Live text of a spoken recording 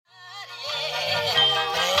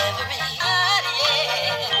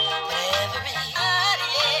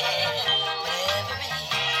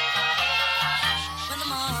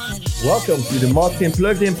Welcome to the Marketing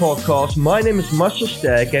Plugged In podcast. My name is Marcel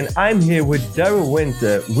Stack and I'm here with Daryl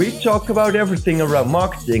Winter. We talk about everything around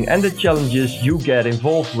marketing and the challenges you get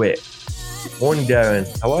involved with. Morning, Darren.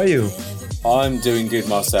 How are you? I'm doing good,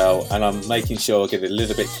 Marcel, and I'm making sure I get a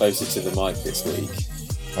little bit closer to the mic this week.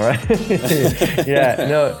 All right. Yeah,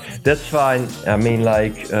 no, that's fine. I mean, my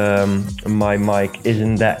mic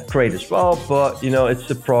isn't that great as well, but, it's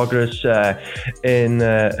a progress in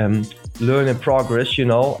learning progress,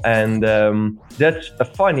 and that's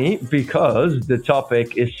funny because the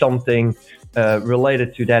topic is something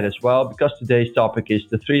related to that as well, because today's topic is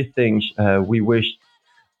the three things we wished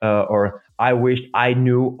or I wished I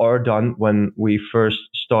knew or done when we first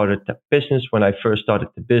started the business, when I first started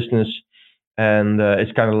the business. And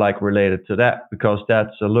it's kind of like related to that because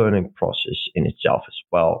that's a learning process in itself as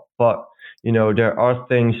well. But, there are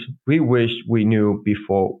things we wish we knew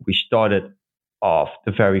before we started off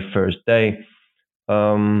the very first day.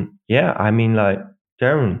 Darren,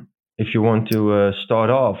 if you want to start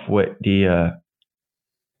off with the...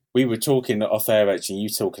 We were talking off air, actually, you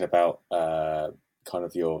talking about kind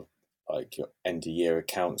of your end of year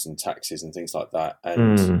accounts and taxes and things like that.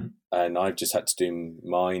 And I've just had to do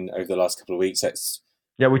mine over the last couple of weeks.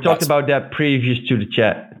 We talked about that previous to the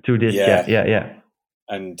chat, to this chat. Yeah.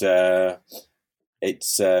 And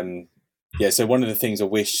it's, so one of the things I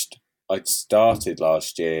wished I'd started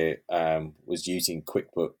last year was using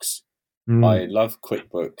QuickBooks. I love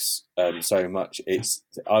QuickBooks so much.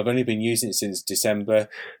 I've only been using it since December,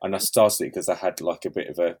 and I started it because I had like a bit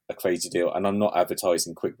of a crazy deal. And I'm not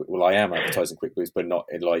advertising QuickBooks. Well, I am advertising QuickBooks, but not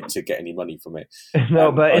to get any money from it.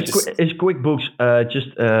 No, but it's QuickBooks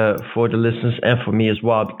just for the listeners and for me as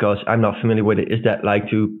well, because I'm not familiar with it. Is that like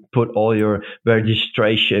to put all your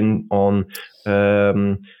registration on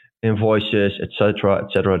invoices, etc.,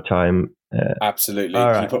 time? Absolutely.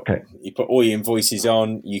 Right, you put all your invoices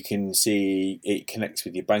on. You can see it connects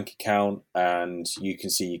with your bank account, and you can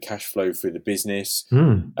see your cash flow through the business.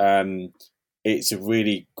 It's a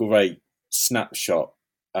really great snapshot,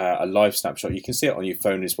 a live snapshot. You can see it on your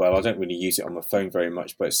phone as well. I don't really use it on my phone very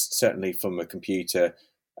much, but certainly from a computer,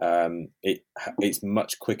 it's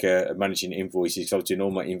much quicker at managing invoices. I was doing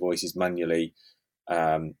all my invoices manually,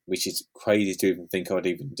 which is crazy to even think I'd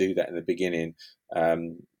even do that in the beginning.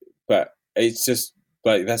 But that's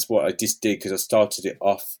what I just did because I started it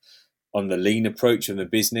off on the lean approach on the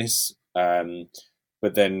business.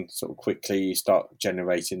 But then sort of quickly you start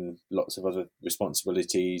generating lots of other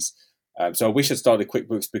responsibilities. So I wish I started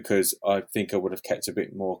QuickBooks because I think I would have kept a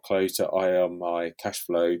bit more closer eye on my cash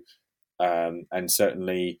flow, and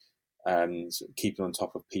certainly sort of keeping on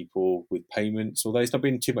top of people with payments. Although it's not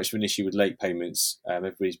been too much of an issue with late payments.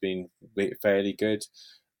 Everybody's been fairly good.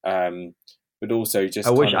 But also just...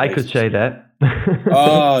 I wish I could say that.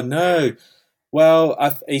 Oh, no. Well,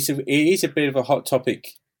 it is a bit of a hot topic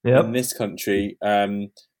in this country.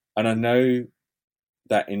 And I know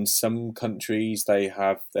that in some countries they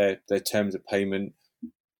have their terms of payment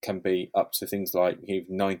can be up to things like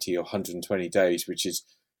 90 or 120 days, which is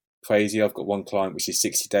crazy. I've got one client which is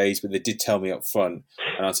 60 days, but they did tell me up front,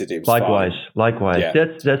 and I said it was likewise. Yeah.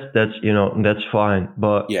 That's fine.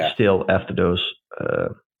 But still, after those...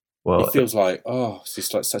 it feels like, it's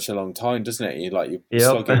just like such a long time, doesn't it? You're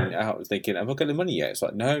slogging out thinking, have I got the money yet? It's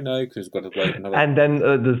like, no, because we've got to wait another... And then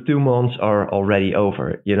the 2 months are already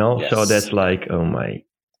over, Yes. So that's like, oh my,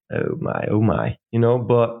 but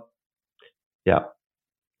yeah.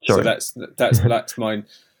 Sorry. So that's mine.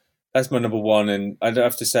 That's my number one. And I'd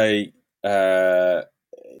have to say, there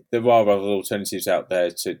are other alternatives out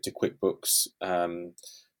there to QuickBooks. And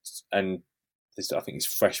I think it's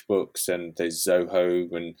FreshBooks, and there's Zoho,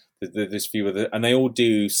 and there's a few other, and they all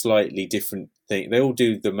do slightly different things. They all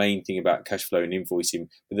do the main thing about cash flow and invoicing,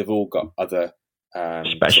 but they've all got other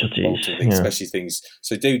specialties, specialty things.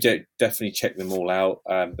 So do definitely check them all out.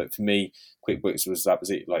 But for me, QuickBooks was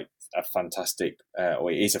it, like a fantastic, or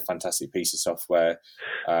it is a fantastic piece of software,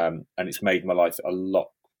 and it's made my life a lot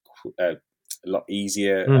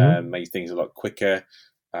easier, made things a lot quicker.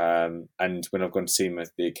 And when I've gone to see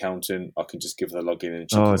the accountant, I can just give her the login and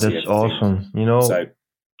she can see everything. Awesome. So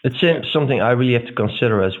it's something I really have to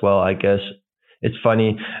consider as well, I guess. It's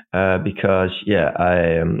funny because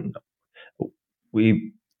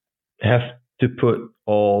we have to put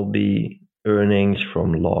all the earnings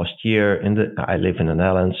from last year I live in the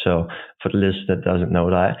Netherlands, so for the list that doesn't know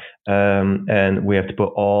that, and we have to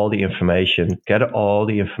put all the information, gather all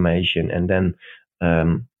the information, and then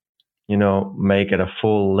make it a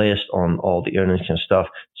full list on all the earnings and stuff.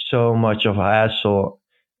 So much of a hassle.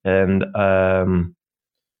 And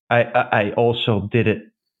I also did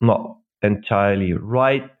it not entirely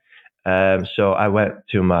right. So I went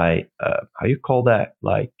to my how you call that,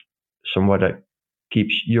 like someone that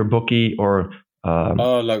keeps your bookie or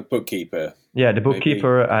like bookkeeper. Yeah, the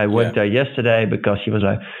bookkeeper. Maybe. I went there yesterday because he was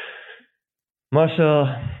like,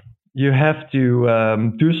 Marcel, you have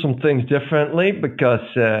to do some things differently because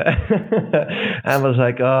I was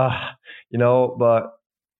like, but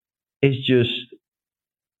it's just,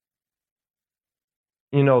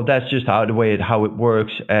 that's just how it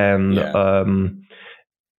works. And,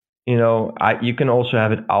 you can also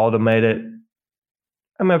have it automated.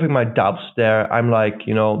 I'm having my doubts there. I'm like,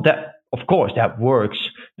 that, of course, that works.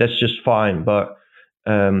 That's just fine. But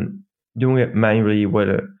doing it manually,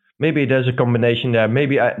 maybe there's a combination there.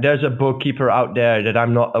 Maybe there's a bookkeeper out there that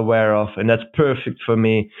I'm not aware of, and that's perfect for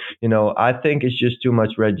me. I think it's just too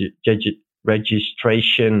much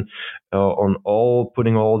registration on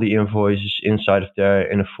putting all the invoices inside of there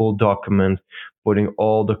in a full document, putting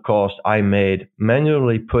all the costs I made,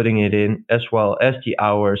 manually putting it in, as well as the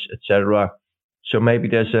hours, etc. So maybe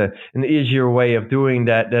there's an easier way of doing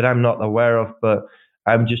that I'm not aware of, but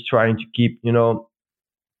I'm just trying to keep,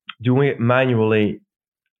 doing it manually.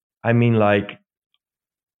 I mean, like,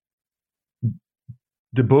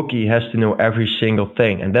 the bookie has to know every single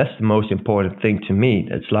thing, and that's the most important thing to me.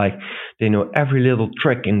 It's like they know every little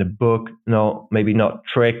trick in the book. No, maybe not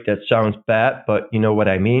trick, that sounds bad, but you know what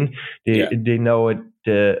I mean. They know it,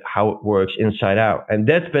 how it works inside out, and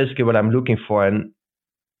that's basically what I'm looking for. And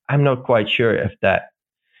I'm not quite sure if that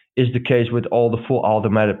is the case with all the full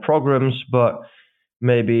automated programs, but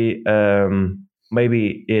maybe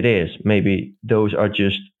it is. Maybe those are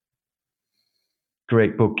just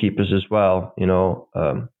great bookkeepers as well.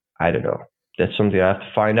 I don't know. That's something I have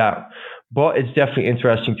to find out. But it's definitely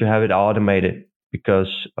interesting to have it automated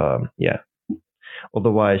because,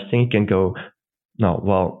 otherwise things can go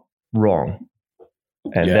wrong,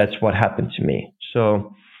 and that's what happened to me.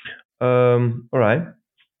 So, all right.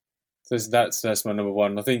 So that's my number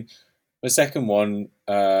one. I think the second one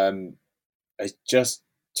is just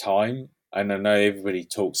time, and I know everybody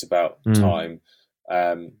talks about time,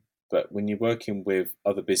 but when you're working with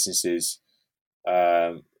other businesses,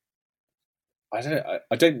 I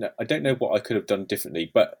don't know what I could have done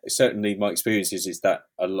differently, but certainly my experience is that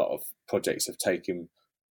a lot of projects have taken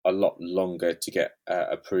a lot longer to get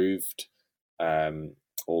approved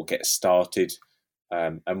or get started,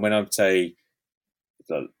 and when I say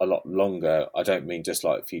a lot longer, I don't mean just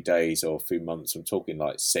like a few days or a few months. I'm talking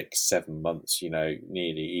like 6-7 months,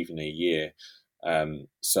 nearly even a year.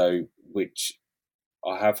 So which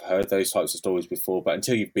I have heard those types of stories before, but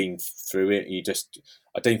until you've been through it,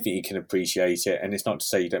 I don't think you can appreciate it. And it's not to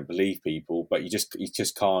say you don't believe people, but you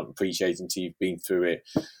just can't appreciate it until you've been through it.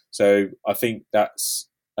 So I think that's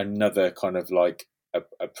another kind of like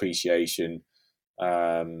appreciation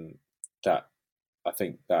that I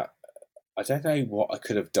think that I don't know what I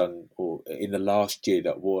could have done or in the last year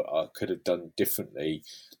that what I could have done differently.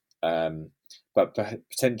 But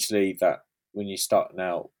potentially that when you're starting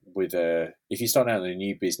out if you're starting out in a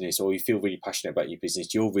new business or you feel really passionate about your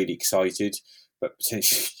business, you're really excited, but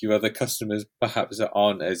potentially your other customers perhaps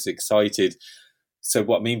aren't as excited. So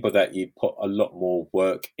what I mean by that, you put a lot more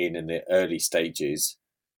work in the early stages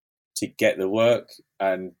to get the work,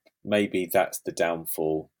 and maybe that's the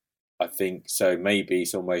downfall. I think so. Maybe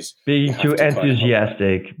it's almost being too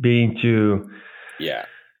enthusiastic, being too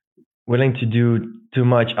willing to do too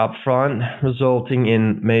much upfront, resulting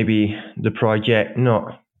in maybe the project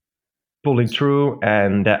not pulling through,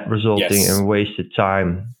 and that resulting in wasted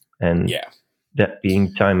time, and that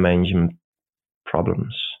being time management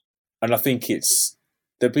problems. And I think I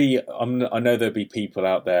know there'll be people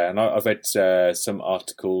out there, and I've read some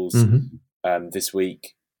articles this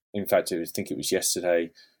week. In fact, I think it was yesterday.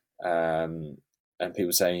 And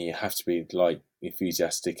people saying you have to be like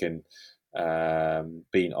enthusiastic and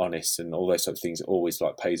being honest and all those sorts of things always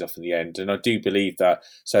like pays off in the end. And I do believe that.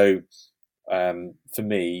 So for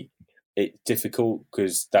me, it's difficult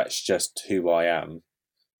because that's just who I am,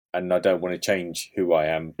 and I don't want to change who I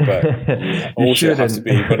am. But you also have to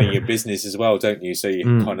be running your business as well, don't you? So you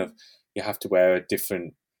you have to wear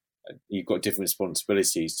you've got different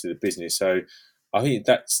responsibilities to the business. So I think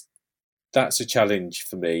that's a challenge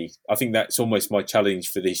for me. I think that's almost my challenge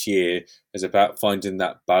for this year, is about finding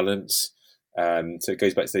that balance. So it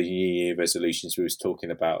goes back to the New Year resolutions we was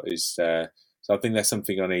talking about. So I think that's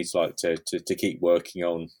something I need to keep working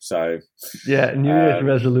on. So New Year's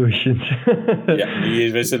resolutions. New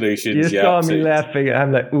Year's resolutions. You saw me laughing.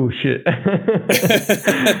 I'm like, oh shit! I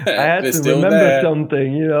had to remember there.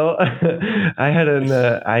 Something. I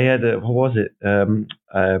had what was it?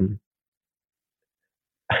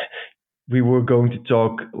 We were going to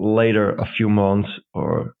talk later a few months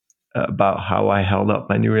or about how I held up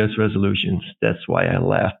my New Year's resolutions. That's why I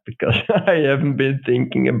laughed, because I haven't been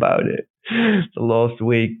thinking about it the last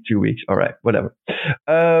week, 2 weeks. All right, whatever.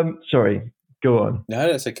 Sorry, go on.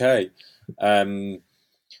 No, that's okay. And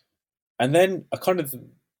then I kind of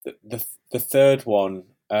the third one.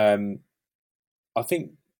 I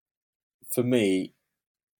think for me,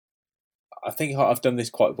 I think I've done this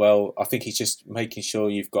quite well. I think it's just making sure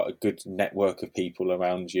you've got a good network of people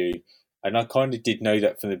around you. And I kind of did know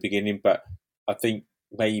that from the beginning, but I think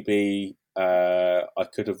maybe I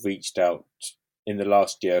could have reached out in the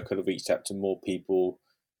last year. I could have reached out to more people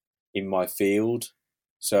in my field.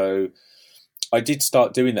 So I did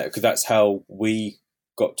start doing that because that's how we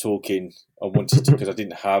got talking. I wanted to, because I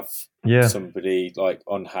didn't have somebody like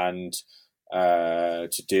on hand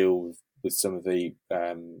to deal with some of the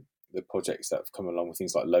projects that have come along with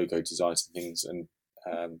things like logo designs and things, and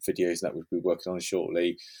videos that we'll be working on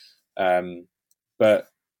shortly. But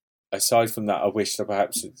aside from that, I wished I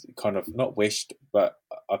perhaps kind of not wished, but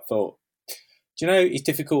I thought, do you know, it's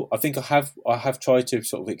difficult. I think I have tried to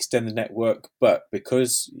sort of extend the network, but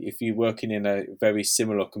because if you're working in a very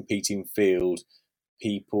similar competing field,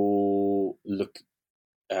 people look,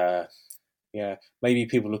 maybe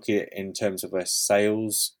people look at it in terms of a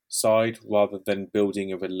sales side rather than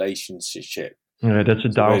building a relationship. Yeah, that's a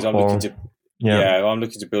downfall. I'm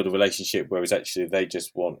looking to build a relationship, whereas actually they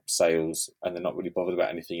just want sales and they're not really bothered about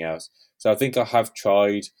anything else. So I think I have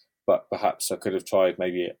tried, but perhaps I could have tried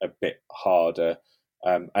maybe a bit harder.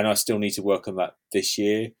 And I still need to work on that this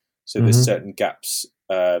year. So there's certain gaps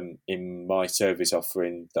in my service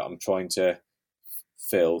offering that I'm trying to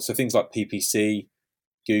fill. So things like PPC,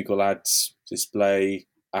 Google Ads, display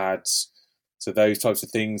ads. So those types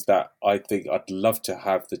of things that I think I'd love to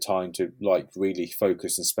have the time to like really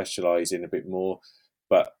focus and specialize in a bit more,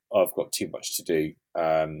 but I've got too much to do.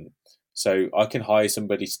 So I can hire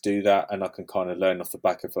somebody to do that, and I can kind of learn off the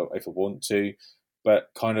back if I want to,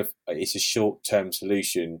 but kind of it's a short-term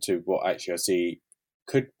solution to what actually I see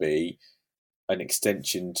could be an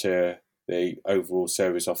extension to the overall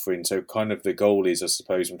service offering. So kind of the goal is, I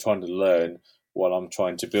suppose, I'm trying to learn while I'm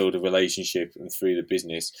trying to build a relationship and through the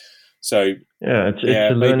business. So it's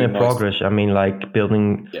a learning progress. I mean, like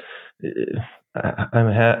building. I'm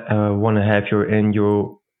 1.5 year in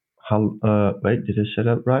your. Wait, did I say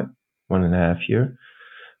that right? 1.5 year.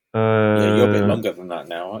 You're a bit longer than that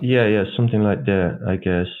now, aren't you? Yeah, something like that, I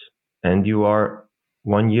guess. And you are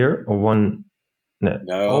 1 year or one?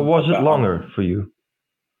 No, or was it longer for you?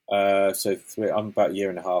 So I'm about 1.5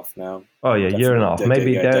 years now. Oh yeah, 1.5 years.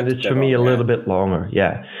 Maybe then it's for me a little bit longer.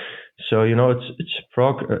 Yeah. So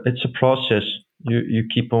it's a process. You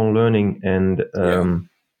keep on learning, and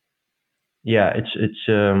it's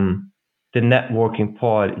the networking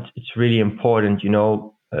part. It's really important.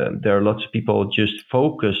 There are lots of people just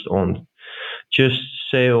focused on just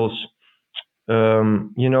sales.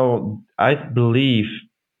 I believe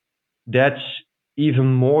that's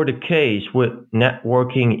even more the case with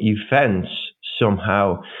networking events.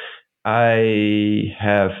 Somehow, I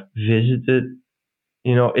have visited.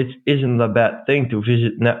 It isn't a bad thing to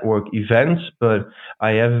visit network events, but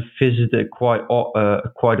I have visited quite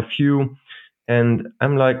a few, and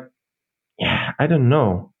I'm like, I don't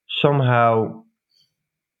know. Somehow,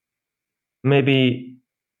 maybe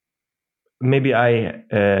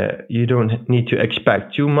you don't need to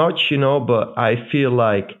expect too much, but I feel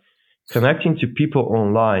like connecting to people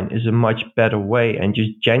online is a much better way, and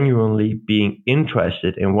just genuinely being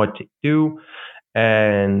interested in what they do.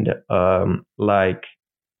 And like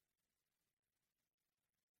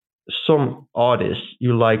some artists,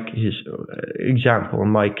 you like his example. In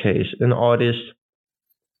my case, an artist,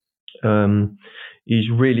 he's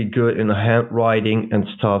really good in handwriting and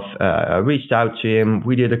stuff. I reached out to him.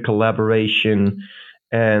 We did a collaboration,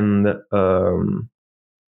 and that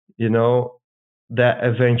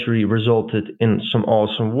eventually resulted in some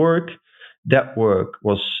awesome work. That work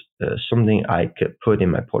was something I could put in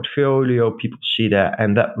my portfolio. People see that,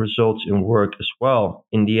 and that results in work as well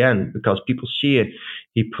in the end, because people see it.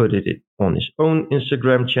 He put it on his own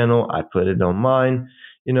Instagram channel. I put it on mine.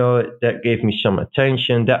 That gave me some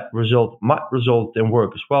attention. That might result in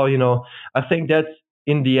work as well. I think that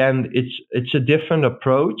in the end, it's a different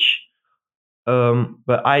approach.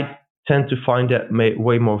 But I tend to find that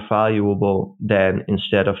way more valuable than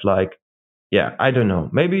instead of like, I don't know.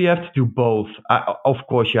 Maybe you have to do both. Of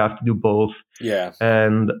course, you have to do both. Yeah.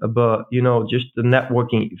 But just the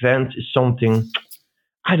networking event is something.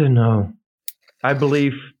 I don't know. I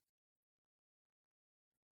believe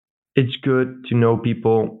it's good to know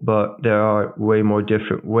people, but there are way more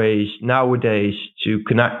different ways nowadays to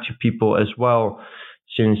connect to people as well,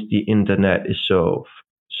 since the internet is so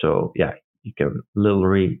So yeah, you can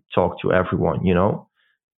literally talk to everyone.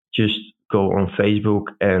 Just go on Facebook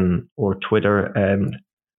and or Twitter and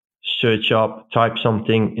type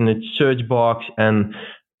something in the search box and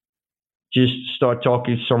just start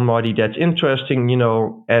talking to somebody that's interesting,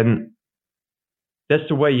 and that's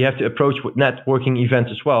the way you have to approach with networking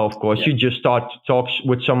events as well. Of course, You just start to talk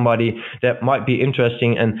with somebody that might be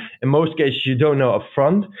interesting, and in most cases you don't know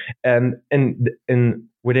upfront. And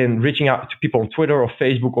within reaching out to people on Twitter or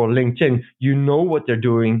Facebook or LinkedIn, you know what they're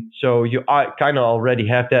doing, so you kind of already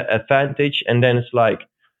have that advantage. And then it's like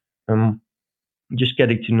just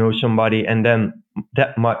getting to know somebody, and then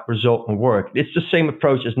that might result in work. It's the same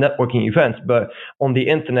approach as networking events, but on the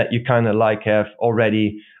internet you kind of like have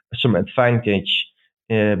already some advantage.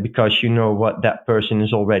 Because you know what that person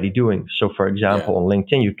is already doing. So, for example, on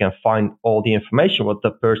LinkedIn, you can find all the information what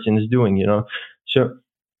that person is doing. So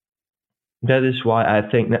that is why I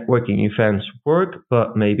think networking events work,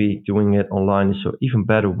 but maybe doing it online is an even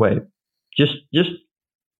better way. Just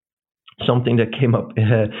something that came up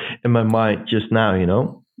in my mind just now.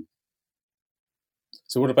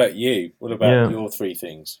 So, what about you? What about your 3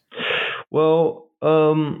 things? Well,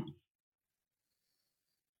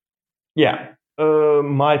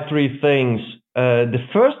 my 3 things. The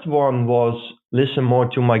first one was listen more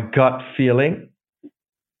to my gut feeling.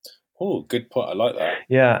 Oh, good point. I like that.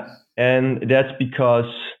 Yeah, and that's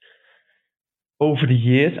because over the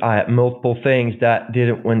years I had multiple things that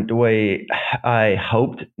didn't went the way I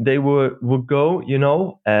hoped they would go,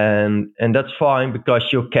 and that's fine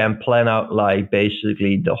because you can plan out like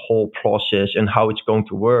basically the whole process and how it's going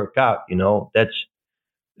to work out.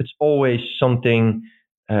 It's always something.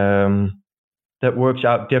 That works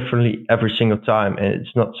out differently every single time, and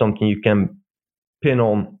it's not something you can pin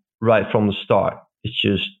on right from the start. It's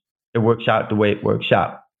just it works out the way it works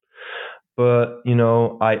out. But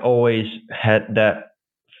I always had that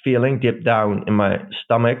feeling deep down in my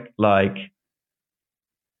stomach, like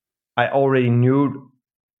I already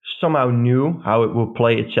somehow knew how it would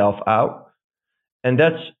play itself out, and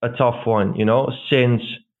that's a tough one, since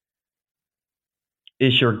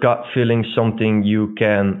is your gut feeling something you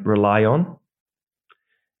can rely on?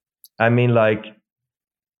 I mean, like,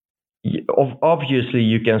 obviously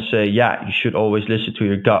you can say, yeah, you should always listen to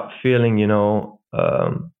your gut feeling,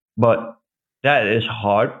 but that is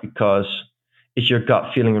hard because is your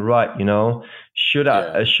gut feeling right? Should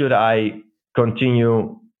I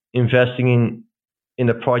continue investing in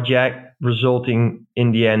a project resulting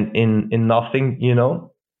in the end in nothing?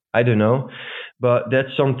 I don't know, but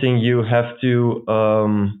that's something you have to,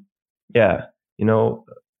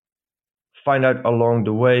 find out along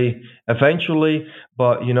the way eventually.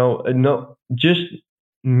 But no, just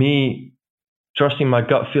me trusting my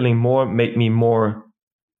gut feeling more made me more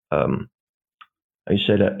I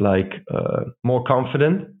say that like more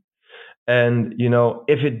confident. And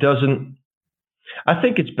if it doesn't, I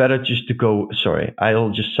think it's better just to go. Sorry, I'll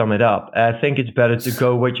just sum it up. I think it's better to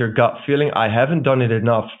go with your gut feeling. I haven't done it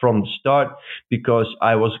enough from the start because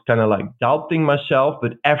I was kind of like doubting myself,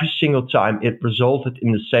 but every single time it resulted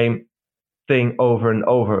in the same thing over and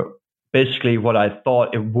over, basically what I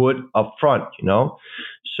thought it would up front,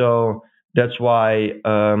 So that's why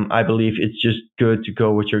I believe it's just good to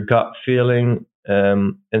go with your gut feeling.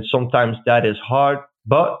 And sometimes that is hard,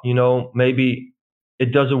 but maybe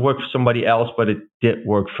it doesn't work for somebody else, but it did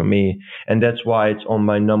work for me. And that's why it's on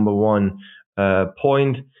my number 1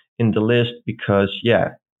 point in the list, because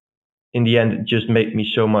in the end, it just made me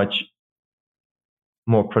so much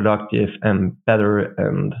more productive and better.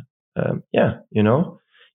 And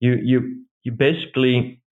you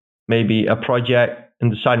basically maybe a project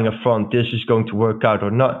and deciding up front this is going to work out or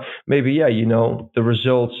not. Maybe the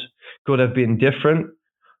results could have been different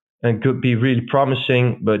and could be really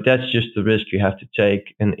promising, but that's just the risk you have to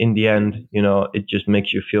take. And in the end, it just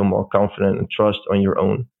makes you feel more confident and trust on your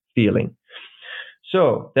own feeling.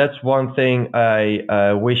 So that's one thing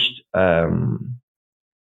I wished, I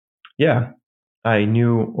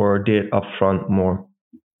knew or did upfront more.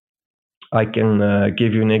 I can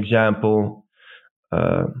give you an example,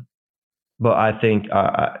 but I think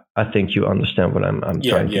you understand what I'm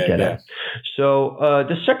trying to get at. So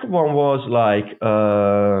the second one was like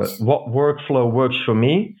what workflow works for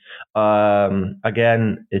me.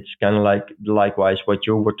 Again, it's kind of like likewise what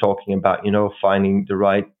you were talking about. Finding the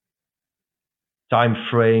right time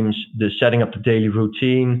frames, the setting up the daily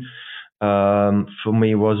routine. For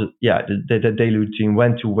me was the daily routine: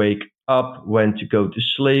 when to wake up, when to go to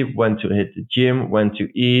sleep, when to hit the gym, when to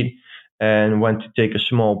eat, and when to take a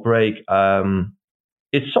small break.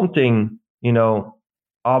 It's something,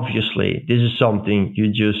 obviously this is something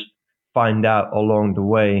you just find out along the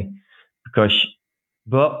way, because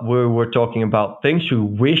but we were talking about things we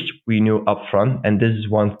wished we knew upfront, and this is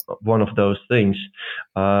one of those things.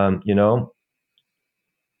 You know,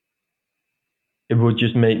 it would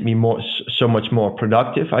just make me so much more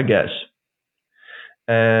productive, I guess.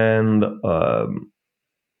 And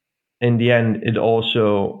in the end, it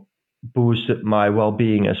also boosted my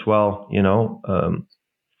well-being as well. You know,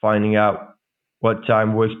 finding out what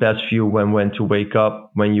time works best for you, when to wake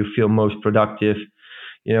up, when you feel most productive.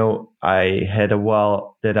 You know, I had a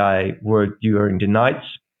while that I worked during the nights.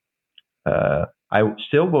 I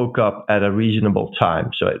still woke up at a reasonable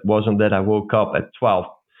time, so it wasn't that I woke up at 12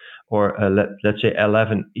 or let's say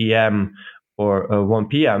 11 a.m. or 1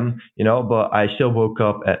 p.m. You know, but I still woke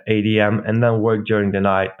up at 8 a.m. and then worked during the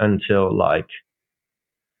night until like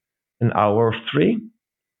an hour or three.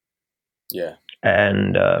 Yeah.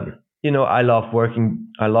 And you know, I love working.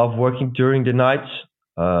 I love working during the nights.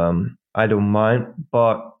 I don't mind,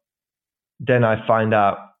 but then I find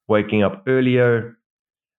out waking up earlier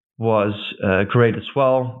was great as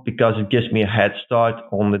well because it gives me a head start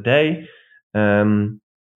on the day.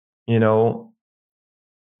 You know,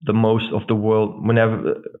 the most of the world,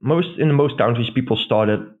 in most countries, people start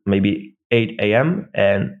at maybe 8 a.m.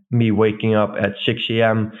 and me waking up at 6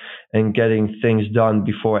 a.m. and getting things done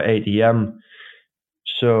before 8 a.m.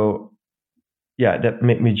 So yeah, that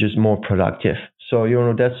made me just more productive. So, you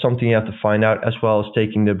know, that's something you have to find out as well as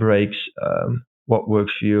taking the breaks. What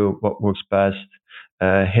works for you, what works best.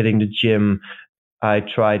 Hitting the gym, I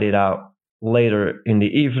tried it out later in the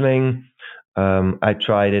evening. I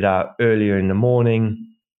tried it out earlier in the morning.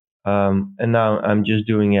 And now I'm just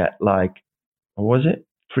doing it like, what was it?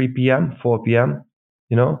 3 p.m., 4 p.m.,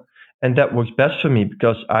 you know? And that works best for me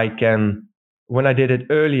because when I did it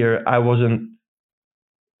earlier, I wasn't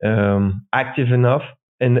active enough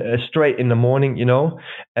and straight in the morning, you know,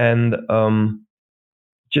 and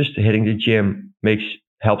just hitting the gym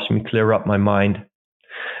helps me clear up my mind,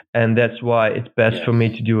 and that's why it's best for me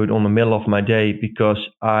to do it on the middle of my day because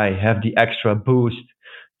I have the extra boost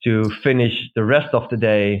to finish the rest of the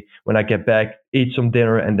day when I get back, eat some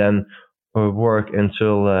dinner, and then work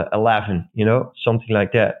until 11, you know, something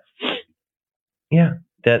like that. Yeah,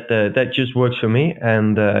 that just works for me,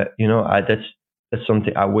 and you know, that's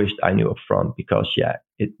something I wished I knew up front because yeah,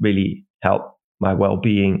 it really helped my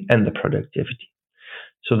well-being and the productivity.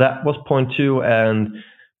 So that was point two, and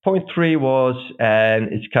point three was,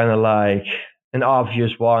 and it's kind of like an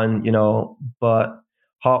obvious one, you know, but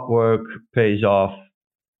hard work pays off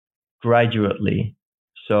gradually.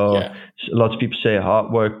 So lots of people say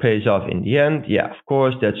hard work pays off in the end. Yeah, of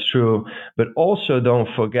course, that's true. But also don't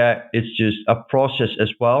forget, it's just a process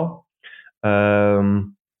as well.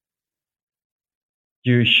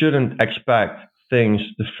 You shouldn't expect things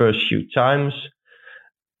the first few times,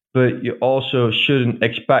 but you also shouldn't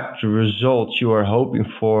expect the results you are hoping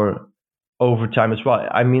for over time as well.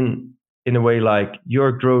 I mean, in a way, like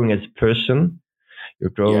you're growing as a person, you're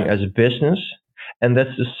growing as a business, and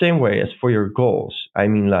that's the same way as for your goals. I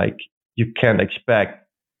mean, like you can't expect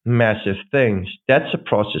massive things. That's a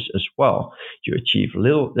process as well. You achieve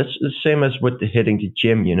little. That's the same as with hitting the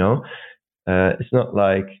gym. You know, it's not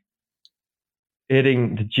like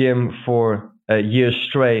hitting the gym for a year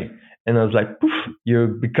straight and I was like, poof, you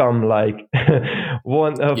become like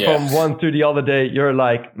from one to the other day, you're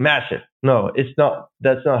like massive. No, it's not.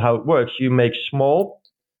 That's not how it works. You make small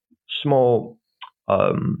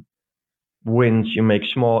wins. You make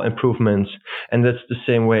small improvements, and that's the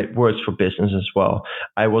same way it works for business as well.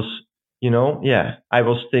 I was, I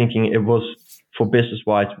was thinking it was for business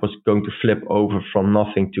wise was going to flip over from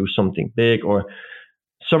nothing to something big or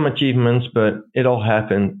some achievements, but it all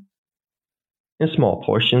happened in small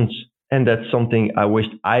portions. And that's something I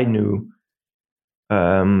wished I knew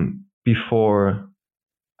before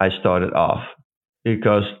I started off,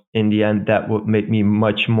 because in the end, that would make me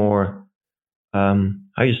much more,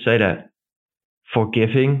 how you say that,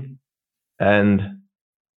 forgiving. And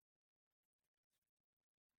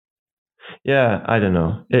yeah, I don't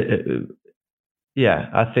know. Yeah,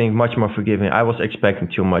 I think much more forgiving. I was expecting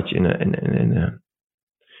too much in a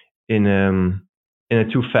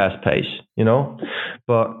too fast pace,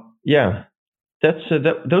 But yeah,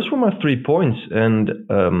 those were my 3 points, and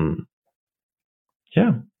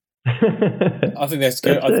yeah. I think that's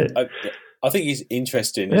good. I think it's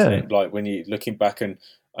interesting, isn't it? Like when you're looking back, and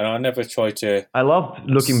I never try to. I love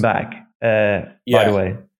looking back. By the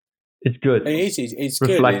way, it's good. It is. It's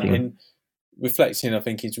reflecting. Good, and reflecting. I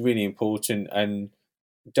think is really important, and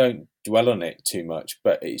don't dwell on it too much.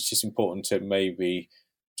 But it's just important to maybe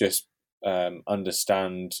just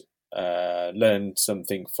understand, learn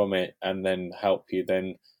something from it, and then help you.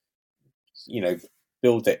 Then,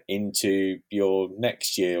 build it into your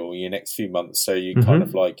next year or your next few months, so you kind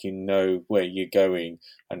of like where you're going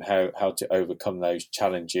and how to overcome those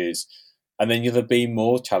challenges. And then there'll be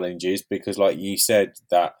more challenges because, like you said,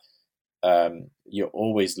 that you're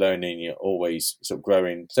always learning, you're always sort of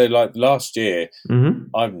growing. So, like last year,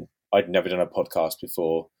 I'd never done a podcast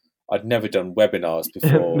before. I'd never done webinars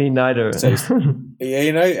before. Me neither. So and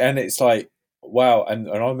it's like, wow. And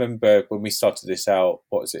I remember when we started this out,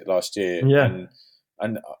 what was it, last year? Yeah.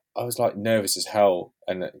 And I was like nervous as hell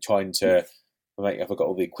and trying to have I got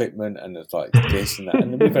all the equipment and it's like this and that.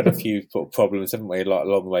 And we've had a few problems, haven't we? Like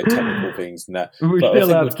along the way, technical things and that. We still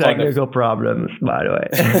have technical problems, by the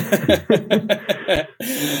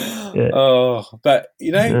way. Oh, but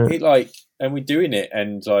it like, and we're doing it,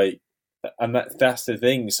 and like, and that's the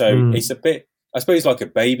thing. So it's a bit, I suppose, like a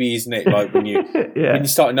baby, isn't it? Like when you when you're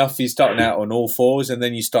starting off, you're starting out on all fours, and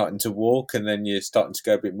then you're starting to walk, and then you're starting to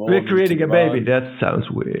go a bit more. We're creating a baby. That sounds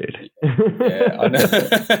weird. Yeah, I know.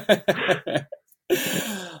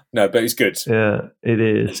 No, but it's good. Yeah, it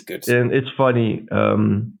is. It's good, and it's funny.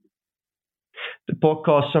 The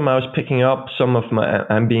podcast somehow is picking up.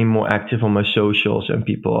 I'm being more active on my socials, and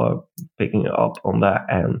people are picking up on that.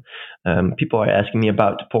 And people are asking me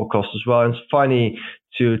about the podcast as well. And it's funny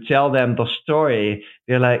to tell them the story.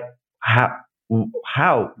 They're like, how,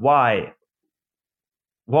 why,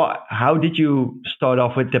 what? How did you start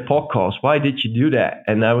off with the podcast? Why did you do that?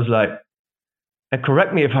 And I was like, and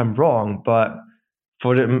correct me if I'm wrong, but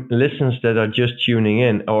for the listeners that are just tuning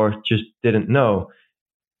in or just didn't know,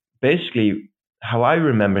 basically how I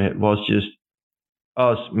remember it was just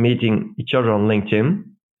us meeting each other on LinkedIn.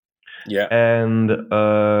 Yeah. And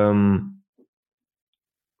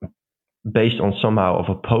based on somehow of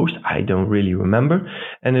a post, I don't really remember.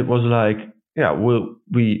 And it was like,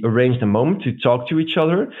 we arranged a moment to talk to each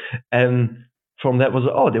other. And from that was,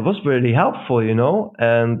 that was really helpful,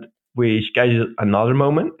 and we scheduled another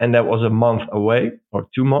moment, and that was a month away or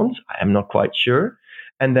 2 months. I'm not quite sure.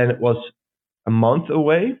 And then it was a month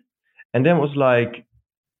away. And then it was like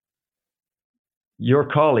your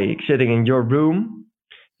colleague sitting in your room.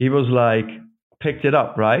 He was like, picked it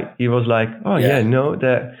up, right? He was like,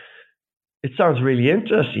 that it sounds really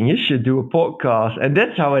interesting. You should do a podcast. And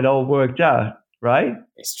that's how it all worked out, right?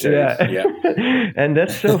 It's true. Yeah. And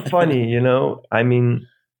that's so funny, I mean,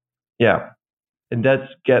 yeah. And that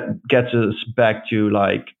gets us back to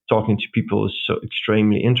like talking to people is so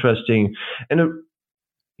extremely interesting. And,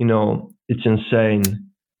 it's insane.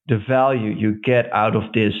 The value you get out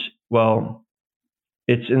of this, well,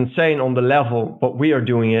 it's insane on the level, but we are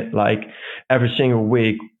doing it like every single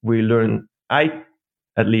week. We learn, at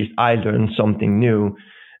least I learn something new,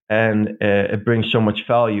 and it brings so much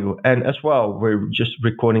value. And as well, we're just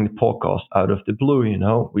recording the podcast out of the blue,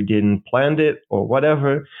 we didn't plan it or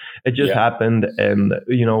whatever. It just happened. And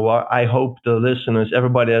you know what? I hope the listeners,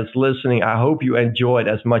 everybody that's listening, I hope you enjoy it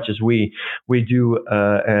as much as we do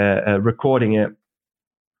recording it,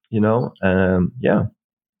 yeah.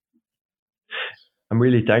 I'm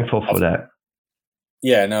really thankful for that.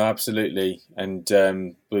 Yeah, no, absolutely. And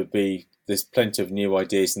there's plenty of new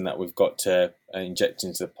ideas and that we've got to inject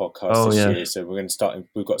into the podcast this year. So we're going to start.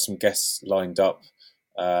 We've got some guests lined up,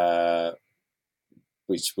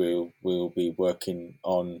 which we'll be working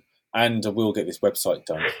on, and we'll get this website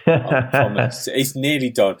done. I promise. It's nearly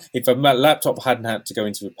done. If my laptop hadn't had to go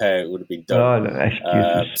into repair, it would have been done. Oh, no,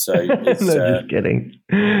 excuses. So it's, no, just kidding.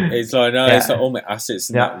 It's like it's like all my assets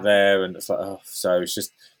and that there, and it's like so it's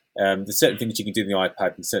just there's certain things you can do on the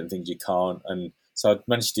iPad and certain things you can't, and so I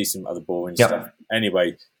managed to do some other boring stuff.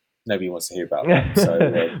 Anyway, nobody wants to hear about that.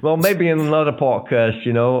 So, well, maybe in another podcast,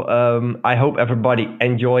 I hope everybody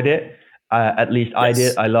enjoyed it. At least I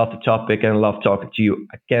did. I love the topic and I love talking to you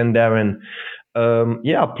again, Darren.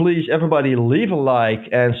 Please, everybody, leave a like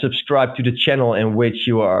and subscribe to the channel in which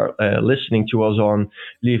you are listening to us on.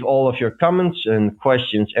 Leave all of your comments and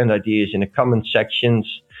questions and ideas in the comment sections,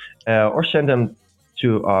 or send them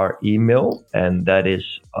to our email, and that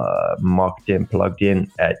is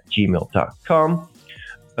marketingpluggedin@gmail.com.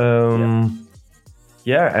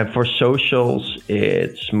 And for socials,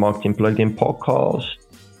 it's Marketing Plugged In Podcast.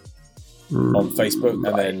 On Facebook,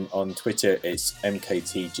 and then on Twitter, it's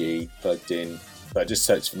MKTG Plugged In. But just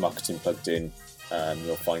search for Marketing Plugged In, and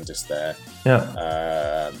you'll find us there.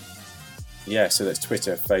 So that's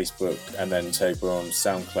Twitter, Facebook, and then we're on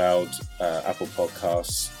SoundCloud, Apple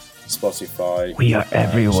Podcasts, Spotify. We are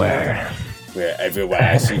everywhere. we're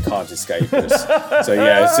everywhere, so you can't escape us. So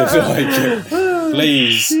yeah, so like,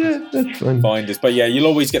 please find us. But yeah, you'll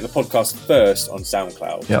always get the podcast first on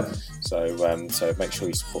SoundCloud. Yep. So make sure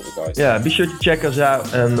you support the guys. Yeah, be sure to check us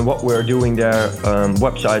out and what we're doing there.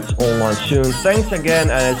 Website's online soon. Thanks again,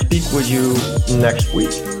 and I'll speak with you next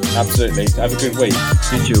week. Absolutely. Have a good week.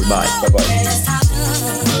 You too. Bye. Bye-bye.